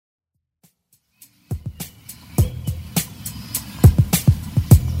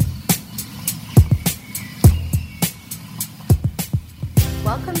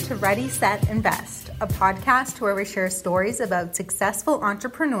Welcome to Ready, Set, Invest, a podcast where we share stories about successful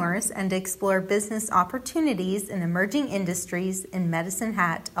entrepreneurs and explore business opportunities in emerging industries in Medicine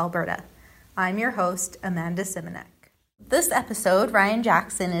Hat, Alberta. I'm your host, Amanda Simonek. This episode, Ryan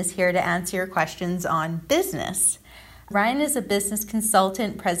Jackson is here to answer your questions on business. Ryan is a business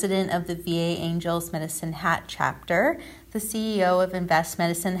consultant, president of the VA Angels Medicine Hat chapter, the CEO of Invest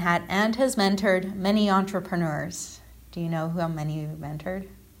Medicine Hat, and has mentored many entrepreneurs. Do you know how many you've mentored?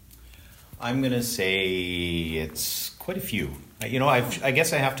 I'm going to say it's quite a few. I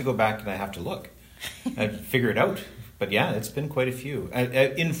guess I have to go back and I have to look. I'd figure it out. But yeah, it's been quite a few.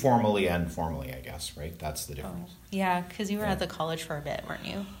 Informally and formally, I guess, right? That's the difference. Oh, yeah, because you were at the college for a bit, weren't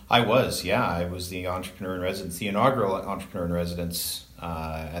you? I was, yeah. I was the entrepreneur in residence, the inaugural entrepreneur in residence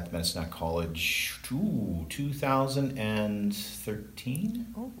at the Medicine Hat College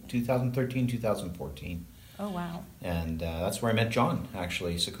 2013? Oh. 2013, 2014. Oh, wow. And that's where I met John,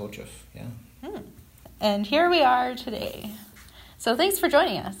 actually, Sokochev, yeah. And here we are today. So thanks for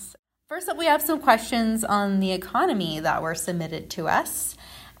joining us. First up, we have some questions on the economy that were submitted to us.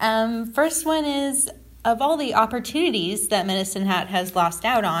 First one is, of all the opportunities that Medicine Hat has lost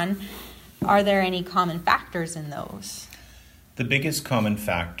out on, are there any common factors in those? The biggest common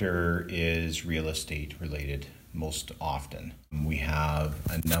factor is real estate related most often. We have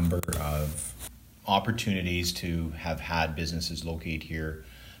a number of opportunities to have had businesses locate here,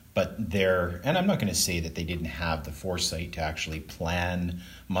 but and I'm not going to say that they didn't have the foresight to actually plan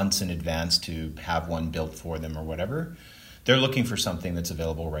months in advance to have one built for them or whatever. They're looking for something that's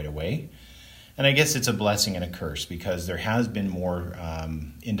available right away. And I guess it's a blessing and a curse because there has been more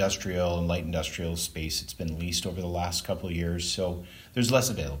industrial and light industrial space. It's been leased over the last couple of years, so there's less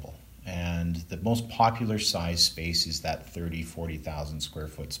available. And the most popular size space is that 30,000, 40,000 square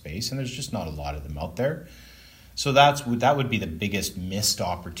foot space, and there's just not a lot of them out there. So that would be the biggest missed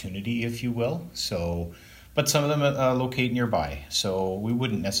opportunity, if you will. So, but some of them locate nearby, so we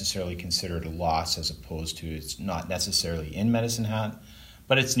wouldn't necessarily consider it a loss as opposed to it's not necessarily in Medicine Hat,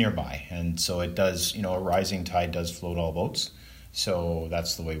 but it's nearby. And so it does, a rising tide does float all boats. So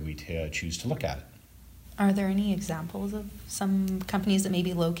that's the way we choose to look at it. Are there any examples of some companies that may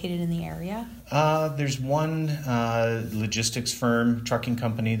be located in the area? There's one logistics firm, trucking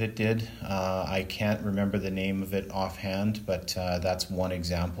company that did. I can't remember the name of it offhand, but that's one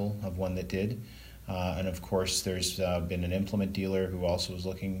example of one that did. And of course, there's been an implement dealer who also was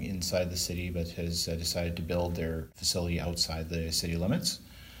looking inside the city, but has decided to build their facility outside the city limits.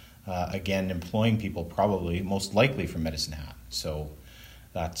 Again, employing people probably most likely from Medicine Hat. So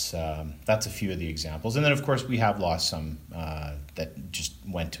that's a few of the examples. And then, of course, we have lost some that just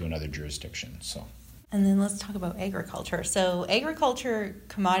went to another jurisdiction. So. And then let's talk about agriculture. So agriculture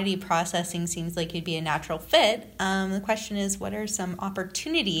commodity processing seems like it'd be a natural fit. The question is, what are some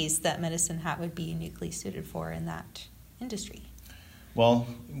opportunities that Medicine Hat would be uniquely suited for in that industry? Well,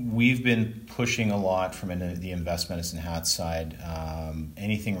 we've been pushing a lot from the Invest Medicine Hat side,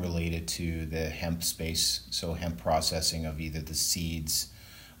 anything related to the hemp space, so hemp processing of either the seeds,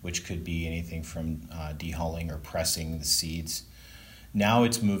 which could be anything from dehulling or pressing the seeds. Now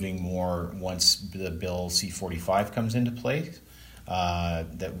it's moving more once the Bill C-45 comes into play,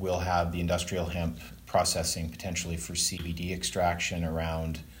 that we'll have the industrial hemp processing potentially for CBD extraction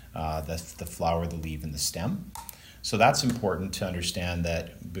around the flower, the leaf, and the stem. So that's important to understand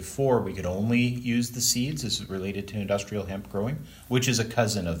that before we could only use the seeds as related to industrial hemp growing, which is a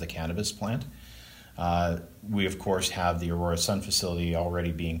cousin of the cannabis plant. We, of course, have the Aurora Sun facility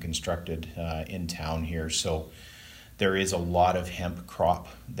already being constructed in town here. So there is a lot of hemp crop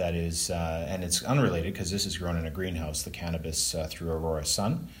that is, and it's unrelated because this is grown in a greenhouse, the cannabis through Aurora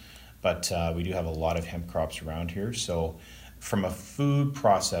Sun. But we do have a lot of hemp crops around here. So from a food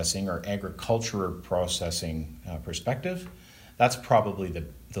processing or agriculture processing perspective, that's probably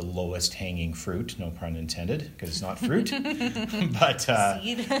the lowest hanging fruit, no pun intended, because it's not fruit. But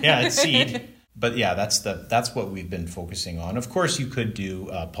seed. Yeah, it's seed. But yeah, that's what we've been focusing on. Of course, you could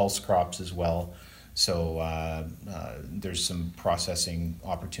do pulse crops as well. So there's some processing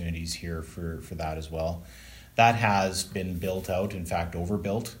opportunities here for that as well. That has been built out, in fact,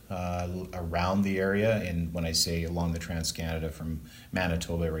 overbuilt around the area. And when I say along the Trans-Canada from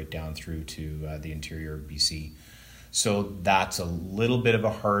Manitoba right down through to the interior of BC. So that's a little bit of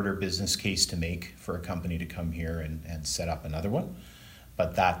a harder business case to make for a company to come here and set up another one.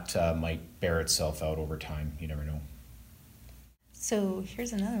 But that might bear itself out over time. You never know. So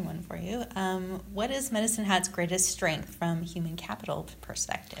here's another one for you. What is Medicine Hat's greatest strength from human capital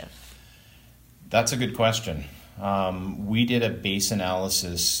perspective? That's a good question. We did a base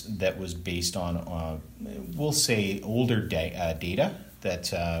analysis that was based on, we'll say, older data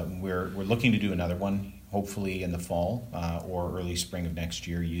that we're looking to do another one, hopefully in the fall or early spring of next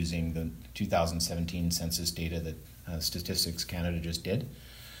year, using the 2017 census data that Statistics Canada just did.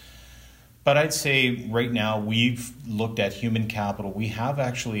 But I'd say right now we've looked at human capital. We have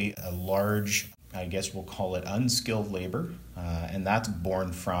actually a large, I guess we'll call it unskilled labor, and that's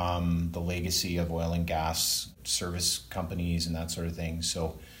born from the legacy of oil and gas service companies and that sort of thing.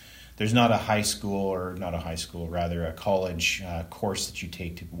 So there's not a college course that you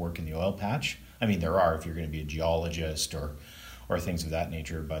take to work in the oil patch. I mean, there are if you're going to be a geologist or things of that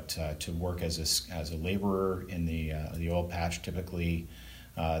nature, but to work as a laborer in the oil patch, typically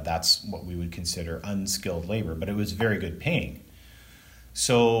that's what we would consider unskilled labor, but it was very good paying.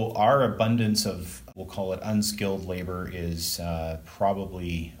 So our abundance of, we'll call it unskilled labor, is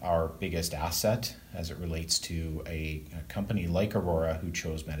probably our biggest asset as it relates to a company like Aurora who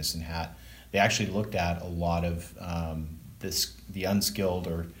chose Medicine Hat. They actually looked at a lot of the unskilled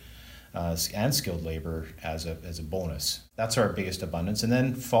and skilled labor as a bonus. That's our biggest abundance. And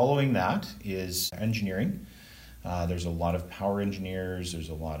then following that is engineering. There's a lot of power engineers. There's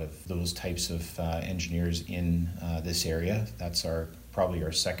a lot of those types of engineers in this area. That's probably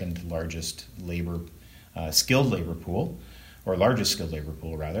our second largest skilled labor pool, or largest skilled labor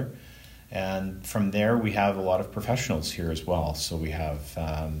pool rather. And from there, we have a lot of professionals here as well. So we have,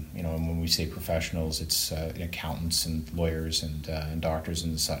 and when we say professionals, it's accountants and lawyers and doctors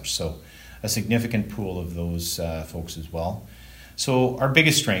and such. So a significant pool of those folks as well. So our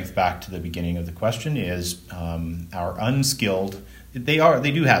biggest strength, back to the beginning of the question, is our unskilled. They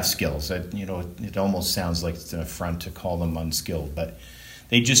do have skills. It almost sounds like it's an affront to call them unskilled, but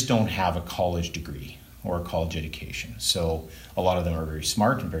they just don't have a college degree or a college education. So a lot of them are very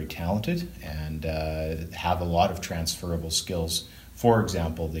smart and very talented and have a lot of transferable skills. For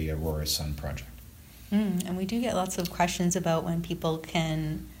example, the Aurora Sun Project. And we do get lots of questions about when people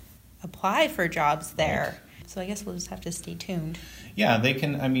can apply for jobs there. Right. So I guess we'll just have to stay tuned. Yeah, they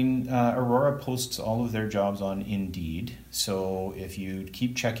can. Aurora posts all of their jobs on Indeed. So if you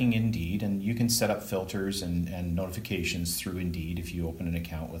keep checking Indeed, and you can set up filters and notifications through Indeed if you open an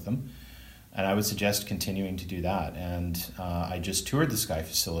account with them. And I would suggest continuing to do that. And I just toured the Sky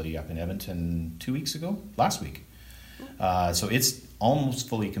facility up in Edmonton last week. So it's almost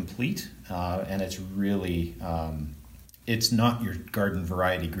fully complete, and it's really... it's not your garden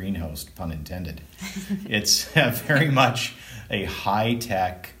variety greenhouse, pun intended. It's very much a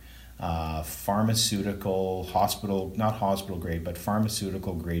high-tech pharmaceutical not hospital grade, but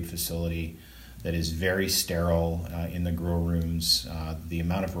pharmaceutical grade facility that is very sterile in the grow rooms. The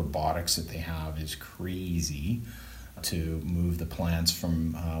amount of robotics that they have is crazy to move the plants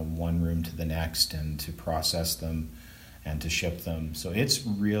from one room to the next and to process them and to ship them. So it's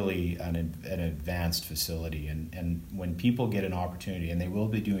really an advanced facility. And when people get an opportunity, and they will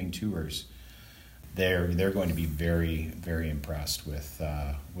be doing tours, they're going to be very, very impressed with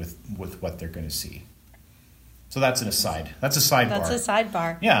what they're going to see. So that's an aside. That's a sidebar. That's a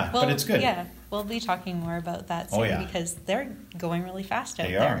sidebar. Yeah, but it's good. Yeah, we'll be talking more about that soon because they're going really fast out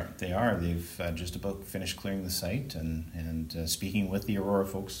there. They are. They've just about finished clearing the site and speaking with the Aurora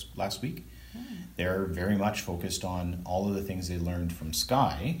folks last week. They're very much focused on all of the things they learned from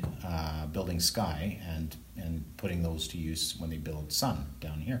Sky, building Sky, and putting those to use when they build Sun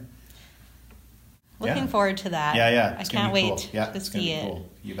down here. Looking forward to that. Yeah. I can't wait to see it. Cool.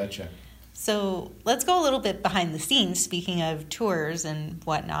 You betcha. So let's go a little bit behind the scenes, speaking of tours and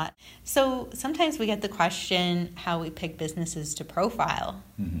whatnot. So sometimes we get the question how we pick businesses to profile.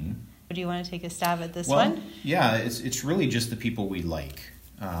 Mm-hmm. Do you want to take a stab at this one? Yeah, it's really just the people we like.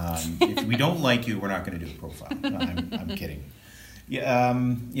 If we don't like you, we're not going to do a profile. I'm kidding. Yeah,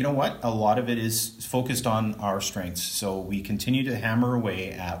 you know what? A lot of it is focused on our strengths. So we continue to hammer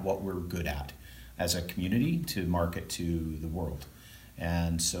away at what we're good at as a community to market to the world.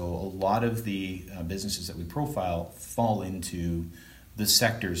 And so a lot of the businesses that we profile fall into the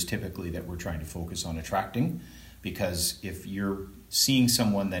sectors typically that we're trying to focus on attracting. Because if you're seeing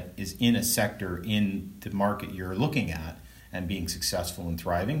someone that is in a sector in the market you're looking at, and being successful and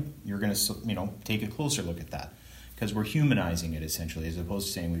thriving, you're going to, take a closer look at that, because we're humanizing it essentially, as opposed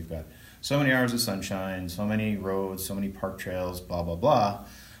to saying we've got so many hours of sunshine, so many roads, so many park trails, blah blah blah,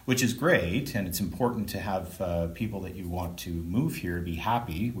 which is great, and it's important to have people that you want to move here be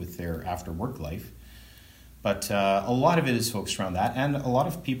happy with their after work life. But a lot of it is focused around that, and a lot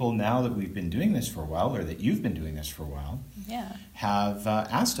of people now that we've been doing this for a while, or that you've been doing this for a while, have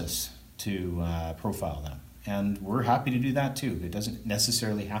asked us to profile them. And we're happy to do that too. It doesn't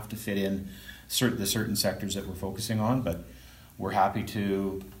necessarily have to fit in the certain sectors that we're focusing on, but we're happy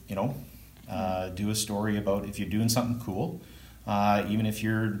to, do a story about if you're doing something cool, even if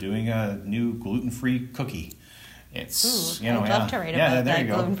you're doing a new gluten-free cookie. It's, Ooh, I'd love to write about that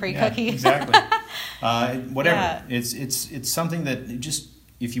gluten-free cookie. Exactly. Whatever. Yeah. It's something that just,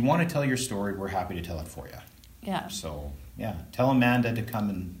 if you want to tell your story, we're happy to tell it for you. Yeah. So, yeah, tell Amanda to come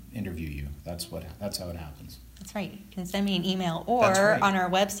and interview you. That's how it happens. That's right. You can send me an email, or right. on our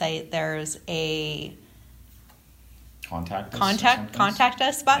website there's a contact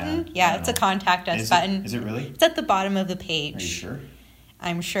us button. Yeah, it's a contact us button. Is it really? It's at the bottom of the page. Are you sure?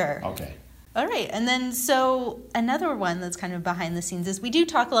 I'm sure. Okay. All right. And then, so another one that's kind of behind the scenes is we do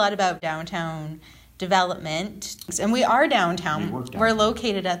talk a lot about downtown development. And we are downtown. We're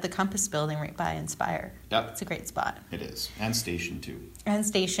located at the Compass Building right by Inspire. Yep. It's a great spot. It is. And Station, too. And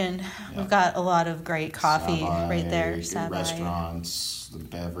Station. Yep. We've got a lot of great coffee right there. The restaurants, the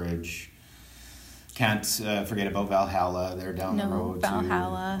beverage. Can't forget about Valhalla. They're down the road.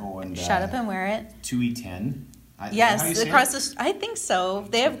 Valhalla. And, Shut Up and Wear It. 2E10. Yes, across the. I think so.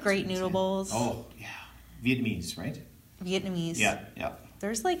 They have great noodle bowls. Oh yeah, Vietnamese, right? Vietnamese. Yeah.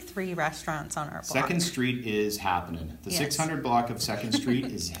 There's like 3 restaurants on our block. 2nd Street is happening. The 600 block of 2nd Street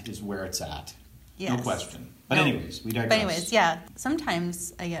is where it's at. Yes. No question. But anyways, we digress. Yeah.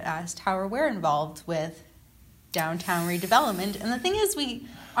 Sometimes I get asked how are we involved with downtown redevelopment, and the thing is, we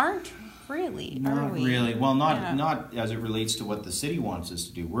aren't really. Not really. Well, not as it relates to what the city wants us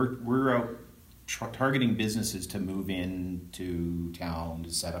to do. We're out targeting businesses to move into town to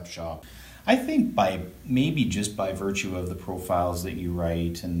set up shop. I think maybe just by virtue of the profiles that you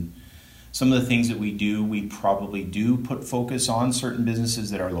write and some of the things that we do, we probably do put focus on certain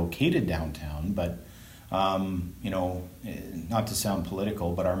businesses that are located downtown. But not to sound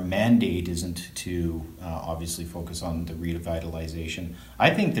political, but our mandate isn't to obviously focus on the revitalization.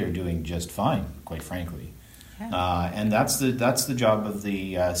 I think they're doing just fine, quite frankly. And that's the job of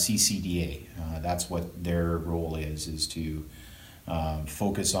the CCDA. That's what their role is to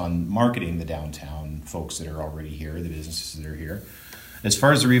focus on marketing the downtown folks that are already here, the businesses that are here. As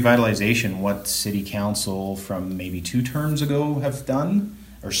far as the revitalization, what City Council from maybe 2 terms ago have done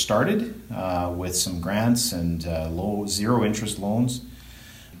or started with some grants and low zero interest loans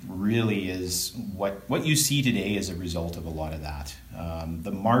really is what you see today as a result of a lot of that.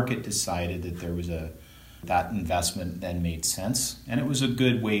 The market decided that there was that investment then made sense, and it was a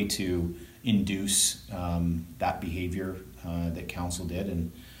good way to induce that behavior that council did.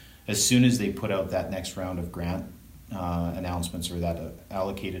 And as soon as they put out that next round of grant announcements or that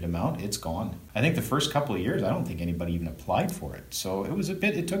allocated amount, it's gone. I think the first couple of years, I don't think anybody even applied for it. So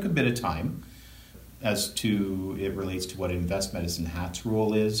it took a bit of time as to it relates to what Invest Medicine Hat's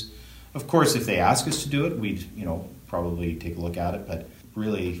role is. Of course, if they ask us to do it, we'd probably take a look at it. But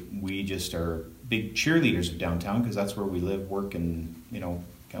really, we just are big cheerleaders of downtown because that's where we live, work, and we don't.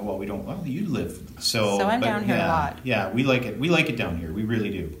 Well, you live so I'm down here a lot. Yeah, we like it. We like it down here. We really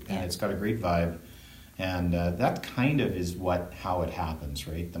do, and yeah. It's got a great vibe. And that kind of is how it happens,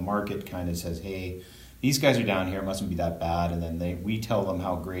 right? The market kind of says, "Hey, these guys are down here. It mustn't be that bad," and then we tell them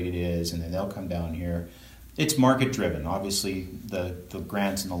how great it is, and then they'll come down here. It's market driven. Obviously, the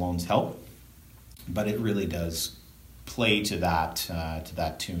grants and the loans help, but it really does play to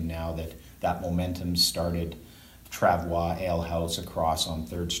that tune now that momentum started. Travois Ale House across on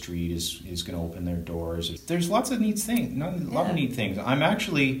 3rd Street is going to open their doors. There's lots of neat things. Of neat things. I'm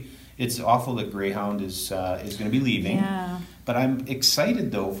actually. It's awful that Greyhound is going to be leaving. Yeah. But I'm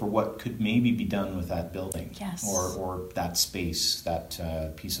excited though for what could maybe be done with that building. Yes. Or that space, that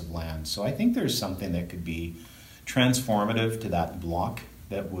piece of land. So I think there's something that could be transformative to that block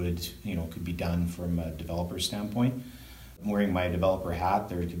that would could be done from a developer standpoint. I'm wearing my developer hat.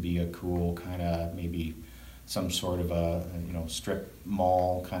 There could be a cool kind of maybe some sort of a strip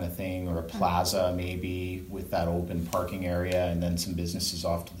mall kind of thing, or a plaza maybe with that open parking area and then some businesses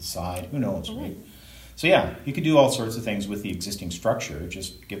off to the side. Who knows, right? So yeah, you could do all sorts of things with the existing structure.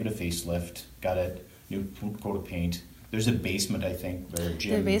 Just give it a facelift, got it, new coat of paint. There's a basement, I think, or a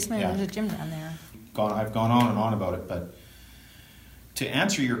gym. The basement, there's a gym down there. I've gone on and on about it, but to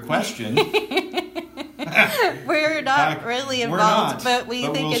answer your question... We're not really involved, but we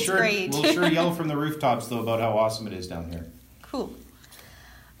think it's great. We'll sure yell from the rooftops, though, about how awesome it is down here. Cool.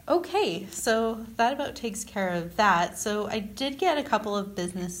 Okay, so that about takes care of that. So I did get a couple of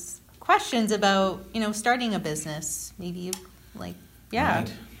business questions about, starting a business. Maybe Right.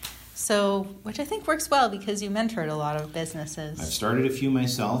 So, which I think works well because you mentored a lot of businesses. I've started a few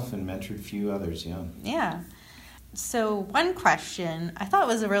myself and mentored a few others, yeah. Yeah. So one question I thought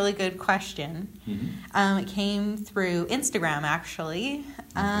was a really good question. Mm-hmm. It came through Instagram, actually.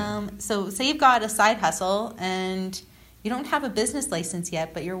 So say you've got a side hustle and you don't have a business license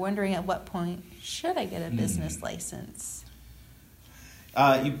yet, but you're wondering at what point should I get a business license?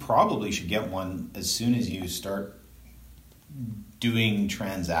 You probably should get one as soon as you start doing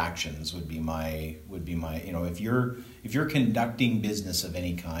transactions. Would be my if you're conducting business of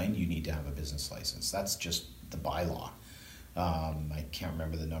any kind, you need to have a business license. That's just the bylaw. I can't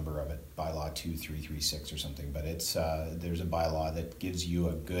remember the number of it, bylaw 2336 or something, but it's there's a bylaw that gives you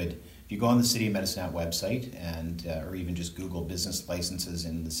a good. If you go on the City of Medicine Hat website and or even just Google business licenses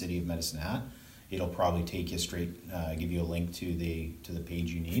in the City of Medicine Hat, it'll probably take you straight, give you a link to the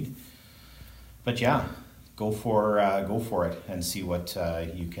page you need. But yeah, go for it and see what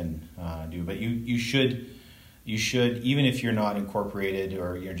you can do. But you should even if you're not incorporated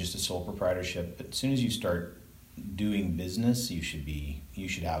or you're just a sole proprietorship. But as soon as you start doing business, you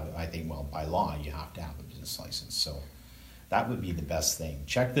should have, I think, well, by law you have to have a business license. So that would be the best thing.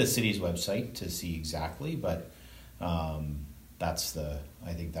 Check the city's website to see exactly, but I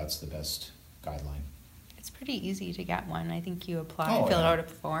think that's the best guideline. It's pretty easy to get one. I think you apply, fill out a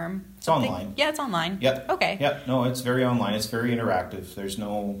form. It's online. Yeah, it's online. Yep. Okay. Yep. No, it's very online. It's very interactive. There's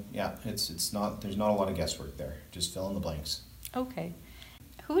not a lot of guesswork there. Just fill in the blanks. Okay.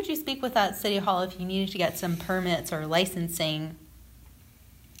 Who would you speak with at City Hall if you needed to get some permits or licensing?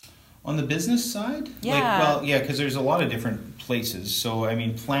 On the business side? Yeah. Because there's a lot of different places. So, I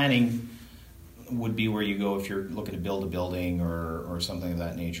mean, planning would be where you go if you're looking to build a building or something of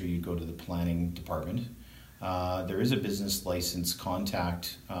that nature. You'd go to the planning department. There is a business license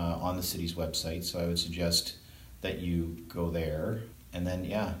contact on the city's website, so I would suggest that you go there. And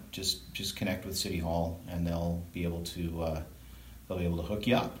then, just connect with City Hall, and they'll be able to hook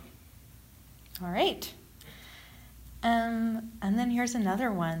you up. All right. And then here's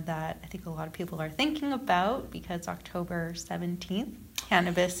another one that I think a lot of people are thinking about because October 17th,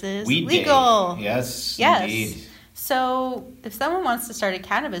 cannabis is legal. Yes, indeed. So if someone wants to start a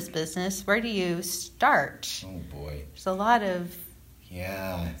cannabis business, where do you start? Oh, boy. There's a lot of...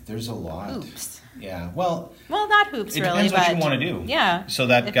 Yeah, there's a lot. Hoops. Yeah, well... Well, not hoops, it really, depends what you want to do. Yeah. So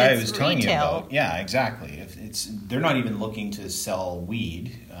that guy I was telling retail. you about... Yeah, exactly. If they're not even looking to sell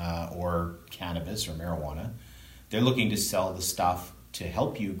weed or cannabis or marijuana. They're looking to sell the stuff to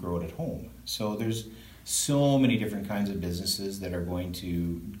help you grow it at home. So there's so many different kinds of businesses that are going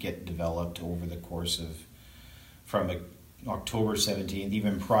to get developed over the course of... From October 17th,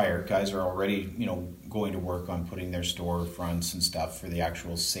 even prior, guys are already, going to work on putting their storefronts and stuff for the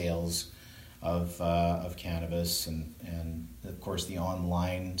actual sales of cannabis, and of course the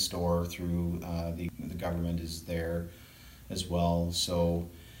online store through the government is there as well. So,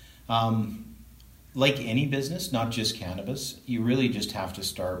 like any business, not just cannabis, you really just have to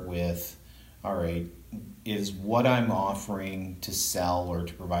start with, all right, is what I'm offering to sell or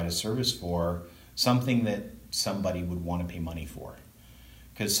to provide a service for something that somebody would want to pay money for?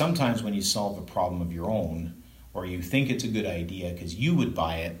 Because sometimes when you solve a problem of your own, or you think it's a good idea because you would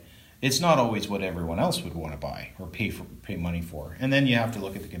buy it, it's not always what everyone else would want to buy or pay money for. And then you have to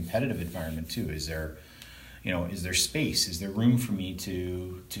look at the competitive environment too. Is there space? Is there room for me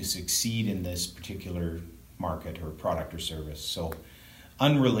to succeed in this particular market or product or service? So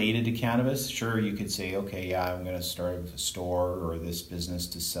unrelated to cannabis, sure, you could say, okay, yeah, I'm going to start a store or this business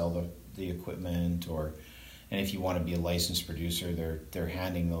to sell the equipment, and if you want to be a licensed producer, they're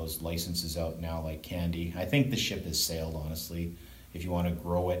handing those licenses out now like candy. I think the ship has sailed, honestly. If you want to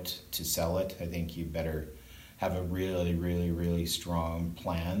grow it to sell it, I think you better have a really, really, really strong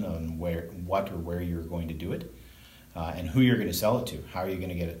plan on where you're going to do it, and who you're going to sell it to. How are you going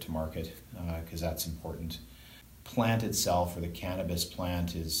to get it to market? Because that's important. Plant itself, or the cannabis plant,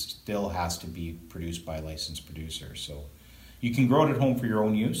 still has to be produced by a licensed producer. So you can grow it at home for your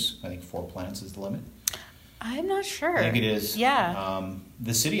own use. I think 4 plants is the limit. I'm not sure. I think it is. Yeah.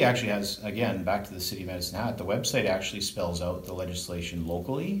 The city actually has, again, back to the City of Medicine Hat, the website actually spells out the legislation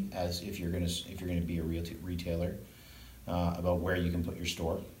locally, as if you're going to be a retailer, about where you can put your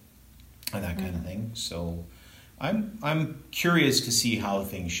store and that kind of thing. So I'm curious to see how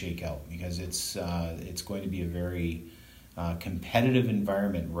things shake out, because it's going to be a very competitive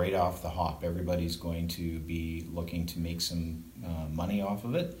environment right off the hop. Everybody's going to be looking to make some money off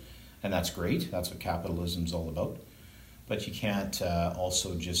of it. And that's great. That's what capitalism's all about. But you can't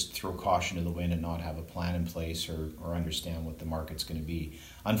also just throw caution to the wind and not have a plan in place or understand what the market's going to be.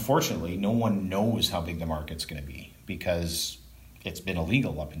 Unfortunately, no one knows how big the market's going to be because it's been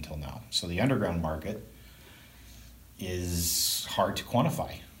illegal up until now. So the underground market is hard to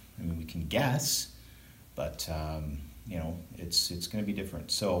quantify. I mean, we can guess, but it's going to be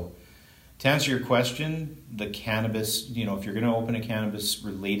different. So to answer your question, the cannabis, if you're going to open a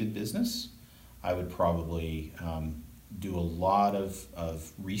cannabis-related business, I would probably do a lot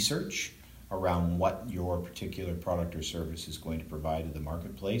of research around what your particular product or service is going to provide to the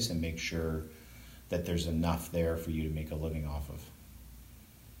marketplace, and make sure that there's enough there for you to make a living off of.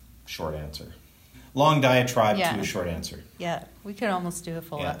 Short answer. Long diatribe to a short answer. Yeah, we could almost do a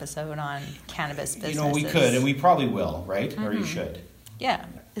full episode on cannabis businesses. We could, and we probably will, right? Mm-hmm. Or you should. Yeah.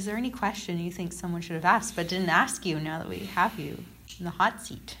 Is there any question you think someone should have asked but didn't ask you now that we have you in the hot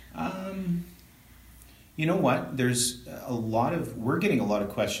seat? You know what? There's we're getting a lot of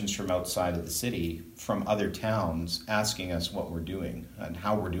questions from outside of the city, from other towns, asking us what we're doing and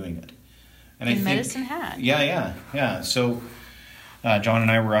how we're doing it. And I think Medicine Hat. Yeah. So John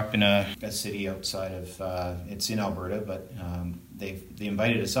and I were up in a city outside of, it's in Alberta, but they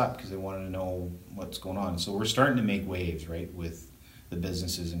invited us up because they wanted to know what's going on. So we're starting to make waves, right, with the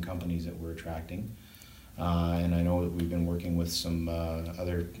businesses and companies that we're attracting. And I know that we've been working with some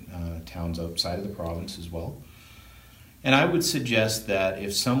other towns outside of the province as well. And I would suggest that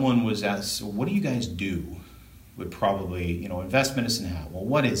if someone was asked, so what do you guys do? Would probably, Invest Medicine Hat. Well,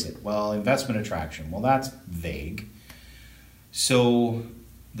 what is it? Well, investment attraction. Well, that's vague. So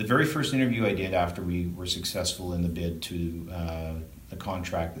the very first interview I did after we were successful in the bid to the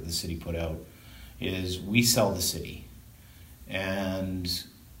contract that the city put out is we sell the city. And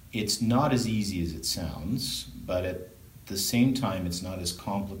it's not as easy as it sounds, but at the same time, it's not as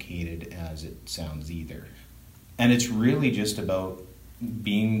complicated as it sounds either. And it's really just about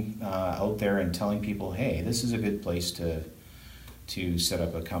being out there and telling people, hey, this is a good place to set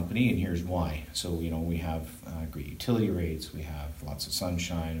up a company, and here's why. So, we have great utility rates, we have lots of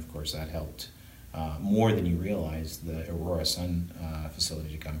sunshine. Of course, that helped more than you realize, the Aurora Sun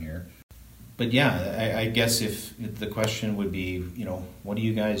facility to come here. But yeah, I guess if the question would be, what do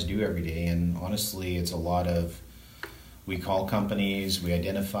you guys do every day? And honestly, it's a lot of, we call companies, we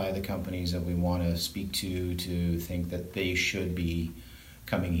identify the companies that we want to speak to think that they should be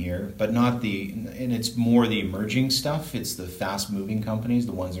coming here, but not and it's more the emerging stuff. It's the fast moving companies,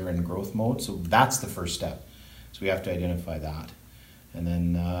 the ones that are in growth mode. So that's the first step. So we have to identify that and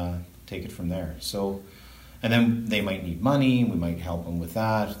then take it from there. So, and then they might need money, we might help them with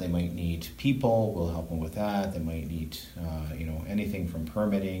that. They might need people, we'll help them with that. They might need, anything from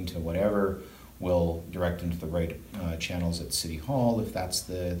permitting to whatever. We'll direct them to the right channels at City Hall if that's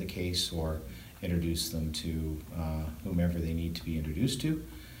the case, or introduce them to whomever they need to be introduced to,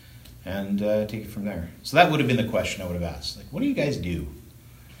 and take it from there. So that would have been the question I would have asked. Like, what do you guys do?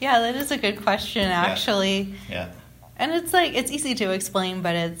 Yeah, that is a good question, actually. Yeah. And it's easy to explain,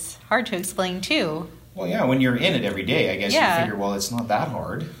 but it's hard to explain too. Well, yeah, when you're in it every day, I guess you figure, well, it's not that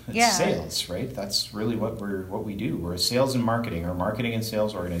hard. It's sales, right? That's really what we do. We're a sales and marketing, or marketing and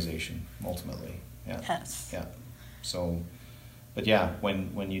sales organization, ultimately. Yeah. Yes. Yeah. So, but yeah,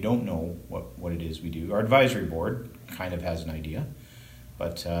 when you don't know what it is we do, our advisory board kind of has an idea.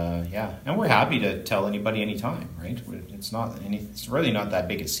 But and we're happy to tell anybody anytime, right? It's really not that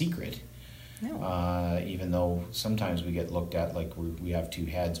big a secret. No. Even though sometimes we get looked at like we have two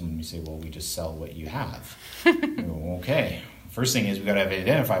heads when we say, well, we just sell what you have. Okay. First thing is we got to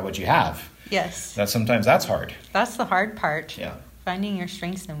identify what you have. Yes. Sometimes that's hard. That's the hard part. Yeah. Finding your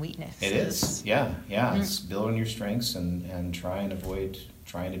strengths and weaknesses. It is. Yeah. Mm-hmm. It's building your strengths and try and avoid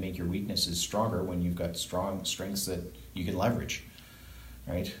trying to make your weaknesses stronger when you've got strong strengths that you can leverage.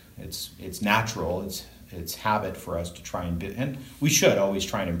 Right? It's natural. It's habit for us to try and we should always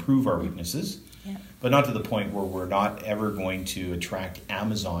try and improve our weaknesses, but not to the point where we're not ever going to attract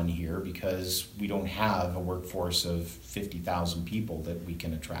Amazon here because we don't have a workforce of 50,000 people that we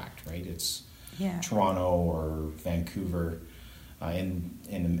can attract, right? It's Toronto or Vancouver.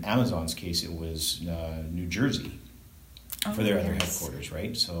 In Amazon's case, it was New Jersey for their other headquarters,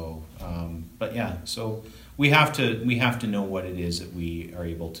 right? So, so we have to know what it is that we are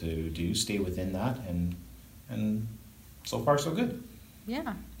able to do, stay within that, and so far so good.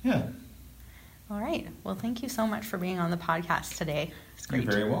 Yeah. Yeah. All right. Well, thank you so much for being on the podcast today. It's great.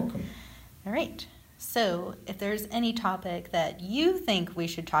 You're very welcome. All right. So if there's any topic that you think we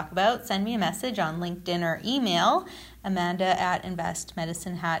should talk about, send me a message on LinkedIn or email,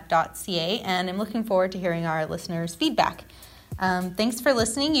 amanda@investmedicinehat.ca, and I'm looking forward to hearing our listeners' feedback. Thanks for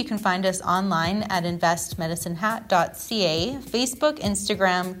listening. You can find us online at investmedicinehat.ca, Facebook,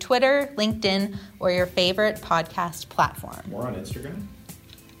 Instagram, Twitter, LinkedIn, or your favorite podcast platform. We're on Instagram?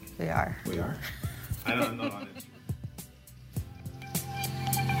 We are. I'm not on Instagram.